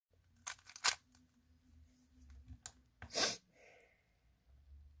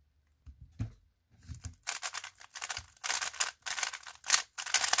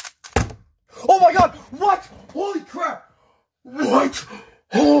god! What? Holy crap! What?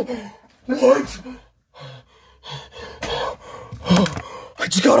 Oh, what? I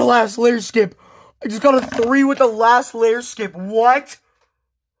just got a last layer skip. I just got a 3 with the last layer skip. What?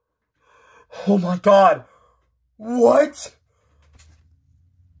 Oh my god. What?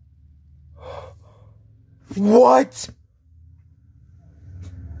 What?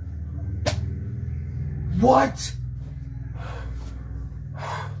 What?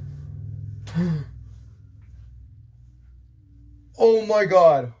 Oh my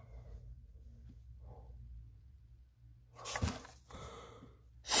god.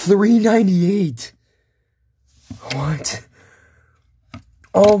 $3.98. What?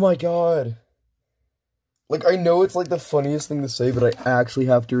 Oh my god. Like, I know it's like the funniest thing to say, but I actually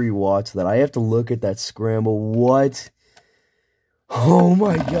have to rewatch that. I have to look at that scramble. What? Oh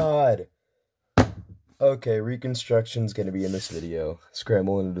my god. Okay, reconstruction's gonna be in this video.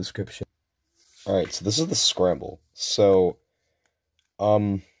 Scramble in the description. Alright, so this is the scramble. So,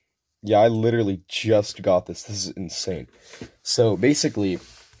 yeah, I literally just got this. This is insane. So, basically,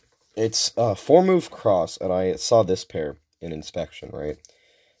 it's a 4-move cross, and I saw this pair in inspection, right?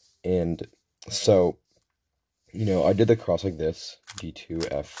 And so, you know, I did the cross like this,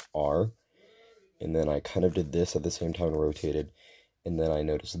 D2FR, and then I kind of did this at the same time and rotated, and then I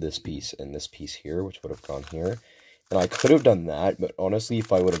noticed this piece and this piece here, which would have gone here, and I could have done that, but honestly,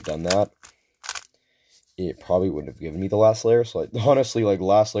 if I would have done that, it probably wouldn't have given me the last layer. So, like, honestly, like,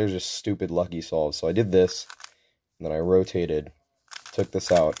 last layer is just stupid lucky solve. So I did this, and then I rotated, took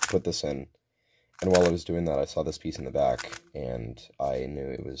this out, put this in, and while I was doing that, I saw this piece in the back, and I knew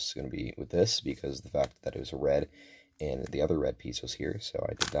it was going to be with this because of the fact that it was a red, and the other red piece was here, so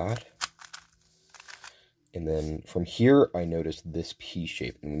I did that. And then from here, I noticed this P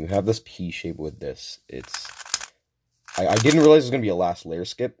shape, and when you have this P shape with this, it's... I didn't realize it was going to be a last layer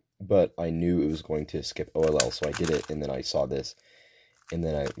skip, but I knew it was going to skip OLL, so I did it, and then I saw this, and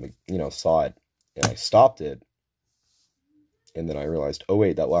then I, you know, saw it, and I stopped it, and then I realized, oh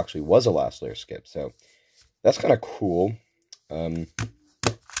wait, that actually was a last layer skip, so that's kind of cool.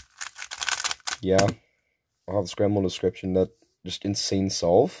 Yeah, I'll have the scramble in the description. That just insane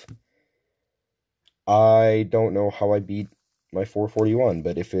solve. I don't know how I beat my 441,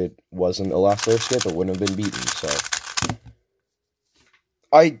 but if it wasn't a last layer skip, it wouldn't have been beaten, so...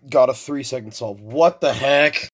 I got a 3-second solve. What the heck?